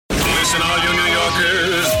Listen, all you New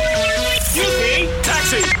Yorkers. Excuse me.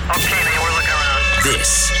 Taxi. Okay, man, we're looking around.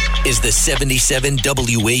 This is the 77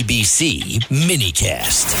 WABC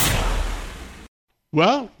minicast.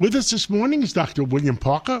 Well, with us this morning is Dr. William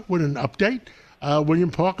Parker with an update.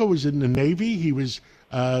 William Parker was in the Navy. He was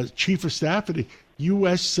Chief of Staff of the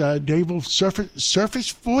U.S. Naval Surface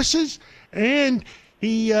Forces, and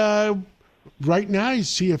he right now he's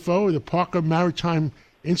CFO of the Parker Maritime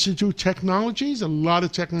Institute Technologies, a lot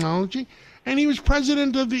of technology, and he was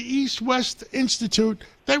president of the East-West Institute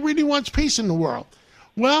that really wants peace in the world.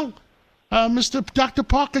 Well, Dr.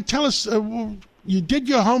 Parker, tell us, you did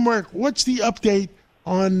your homework. What's the update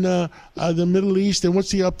on the Middle East, and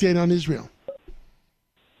what's the update on Israel?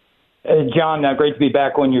 John, great to be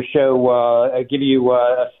back on your show. I'll give you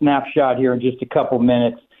a snapshot here in just a couple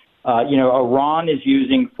minutes. Iran is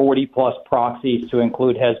using 40-plus proxies to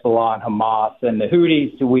include Hezbollah and Hamas and the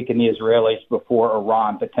Houthis to weaken the Israelis before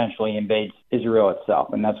Iran potentially invades Israel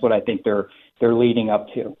itself, and that's what I think they're leading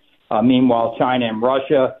up to. Meanwhile, China and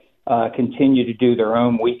Russia continue to do their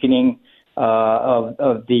own weakening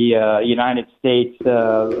of the United States,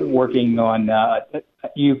 working on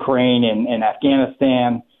Ukraine and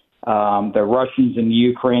Afghanistan. The Russians and the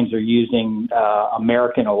Ukrainians are using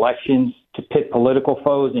American elections to pit political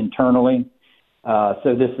foes internally.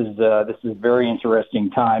 So this is a very interesting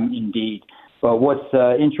time indeed. But what's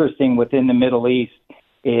interesting within the Middle East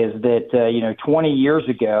is that 20 years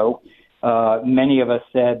ago, many of us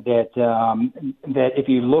said that if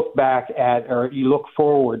you look back at or you look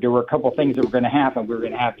forward, there were a couple of things that were going to happen. We were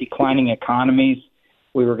going to have declining economies.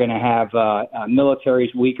 We were going to have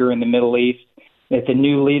militaries weaker in the Middle East. That the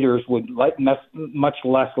new leaders would much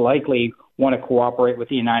less likely want to cooperate with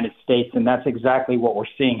the United States, and that's exactly what we're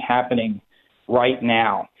seeing happening right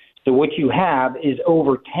now. So what you have is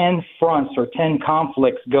over 10 fronts or 10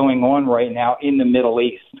 conflicts going on right now in the Middle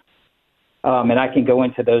East. And I can go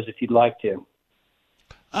into those if you'd like to.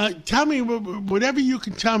 Tell me, whatever you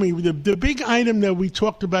can tell me, the big item that we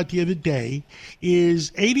talked about the other day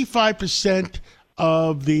is 85%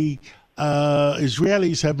 of the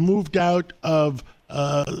Israelis have moved out of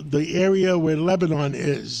the area where Lebanon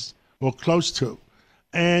is, or close to.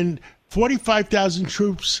 And 45,000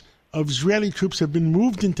 troops of Israeli troops have been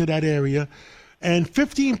moved into that area, and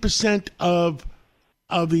 15% of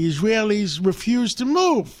the Israelis refuse to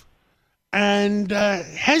move. And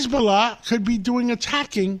Hezbollah could be doing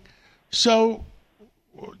attacking. So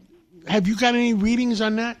have you got any readings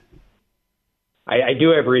on that? I do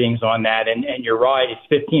have readings on that, and you're right. It's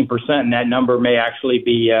 15%, and that number may actually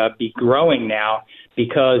be growing now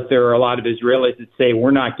because there are a lot of Israelis that say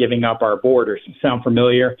we're not giving up our borders. Sound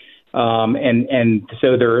familiar? And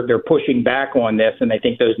so they're pushing back on this, and I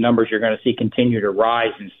think those numbers you're going to see continue to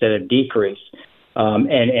rise instead of decrease.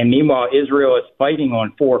 And meanwhile, Israel is fighting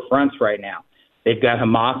on four fronts right now. They've got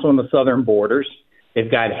Hamas on the southern borders. They've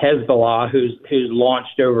got Hezbollah, who's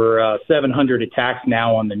launched over 700 attacks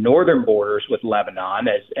now on the northern borders with Lebanon,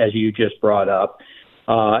 as you just brought up.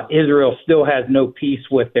 Israel still has no peace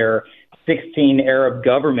with their 16 Arab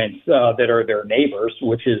governments that are their neighbors,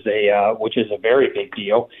 which is a very big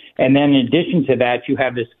deal. And then in addition to that, you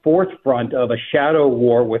have this fourth front of a shadow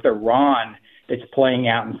war with Iran that's playing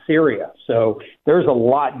out in Syria. So there's a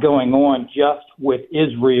lot going on just with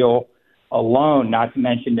Israel alone, not to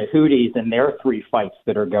mention the Houthis and their three fights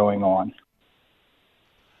that are going on.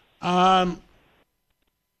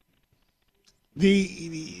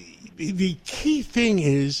 The key thing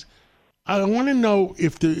is, I want to know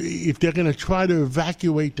if they're going to try to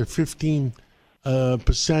evacuate the 15%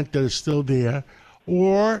 that are still there,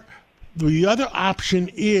 or the other option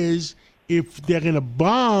is if they're going to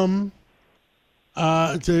bomb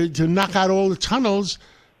to knock out all the tunnels.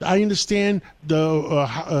 I understand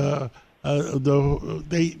the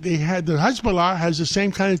Hezbollah has the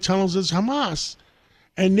same kind of tunnels as Hamas,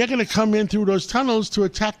 and they're going to come in through those tunnels to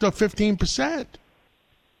attack the 15%.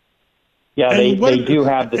 Yeah, they do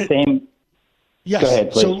have the same. Yes. Go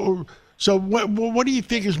ahead, please. So what do you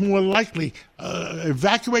think is more likely?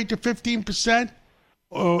 Evacuate the 15%,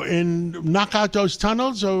 and knock out those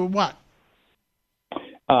tunnels, or what?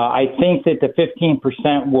 I think that the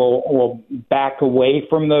 15% will back away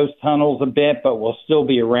from those tunnels a bit, but will still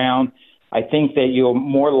be around. I think that you'll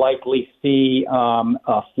more likely see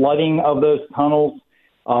a flooding of those tunnels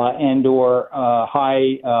and or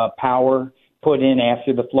high power put in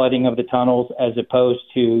after the flooding of the tunnels, as opposed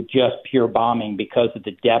to just pure bombing because of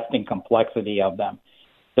the depth and complexity of them.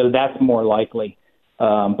 So that's more likely.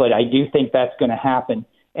 But I do think that's going to happen.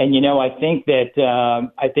 And, I think that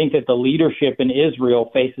the leadership in Israel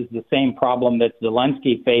faces the same problem that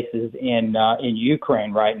Zelensky faces in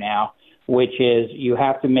Ukraine right now, which is you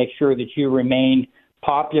have to make sure that you remain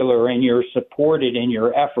popular and you're supported in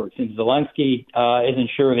your efforts. And Zelensky isn't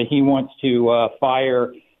sure that he wants to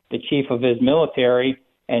fire the chief of his military.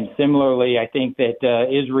 And similarly, I think that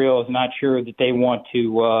Israel is not sure that they want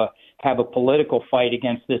to have a political fight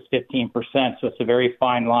against this 15%. So it's a very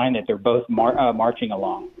fine line that they're both marching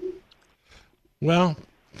along. Well,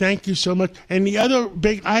 thank you so much. And the other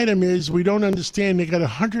big item is we don't understand. They got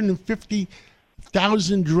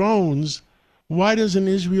 150,000 drones. Why doesn't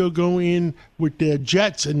Israel go in with their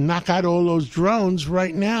jets and knock out all those drones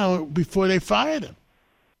right now before they fire them?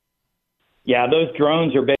 Yeah, those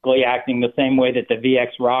drones are basically acting the same way that the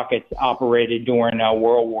VX rockets operated during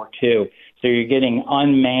World War II. So you're getting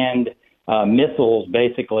unmanned missiles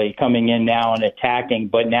basically coming in now and attacking,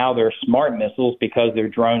 but now they're smart missiles because they're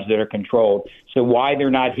drones that are controlled. So why they're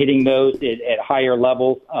not hitting those at higher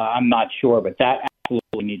levels, I'm not sure, but that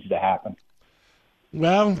absolutely needs to happen.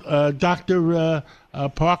 Well, Dr.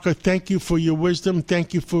 Parker, thank you for your wisdom.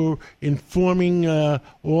 Thank you for informing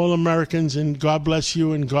all Americans, and God bless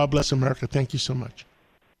you and God bless America. Thank you so much.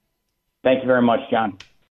 Thank you very much, John.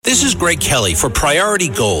 This is Greg Kelly for Priority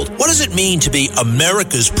Gold. What does it mean to be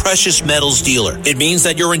America's precious metals dealer? It means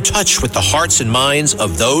that you're in touch with the hearts and minds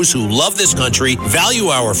of those who love this country, value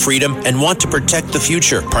our freedom, and want to protect the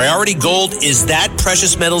future. Priority Gold is that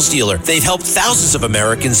precious metals dealer. They've helped thousands of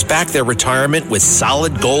Americans back their retirement with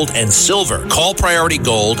solid gold and silver. Call Priority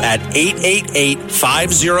Gold at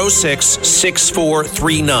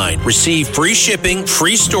 888-506-6439. Receive free shipping,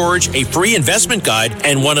 free storage, a free investment guide,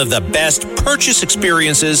 and one of the best purchase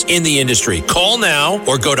experiences in the industry. Call now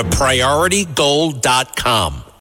or go to PriorityGold.com.